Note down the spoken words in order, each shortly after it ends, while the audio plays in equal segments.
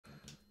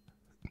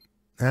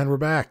And we're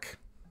back.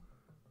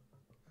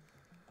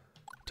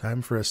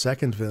 Time for a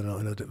second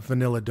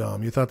vanilla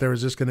dome. You thought there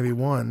was just going to be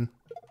one.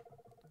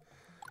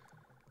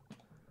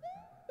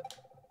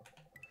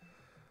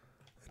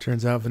 It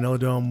turns out Vanilla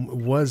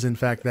Dome was in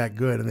fact that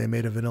good, and they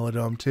made a Vanilla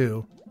Dome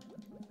too.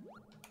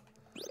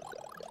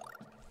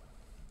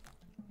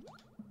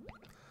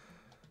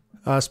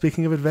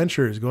 Speaking of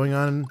adventures, going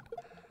on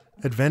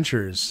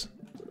adventures.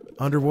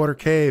 Underwater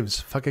caves.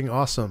 Fucking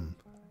awesome.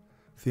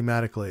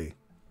 Thematically.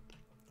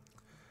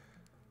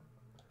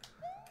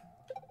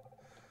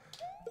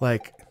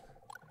 Like,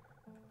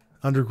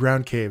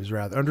 underground caves,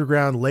 rather.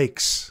 Underground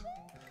lakes.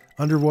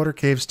 Underwater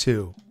caves,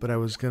 too. But I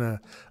was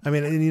gonna... I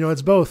mean, and, you know,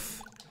 it's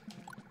both.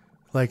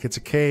 Like, it's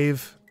a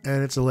cave,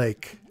 and it's a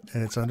lake.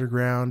 And it's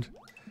underground.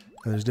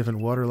 And there's different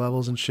water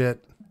levels and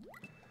shit.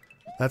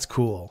 That's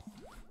cool.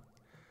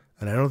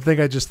 And I don't think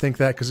I just think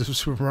that because it was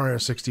Super Mario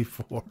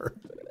 64.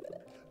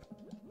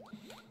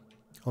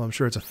 Well, I'm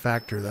sure it's a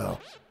factor, though.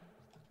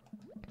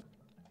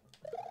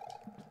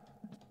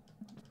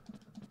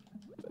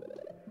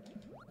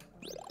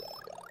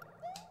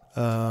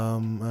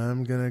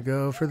 I'm gonna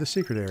go for the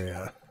secret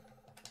area.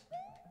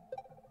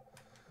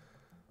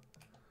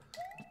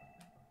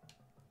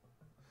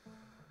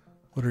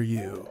 What are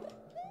you?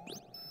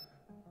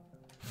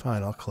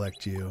 Fine, I'll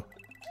collect you.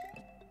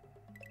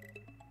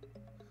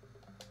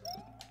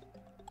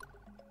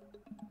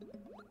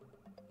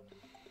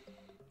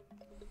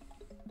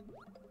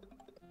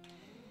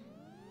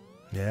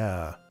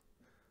 Yeah.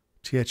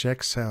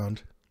 THX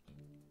sound.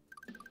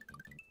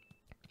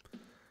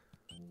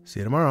 See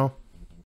you tomorrow.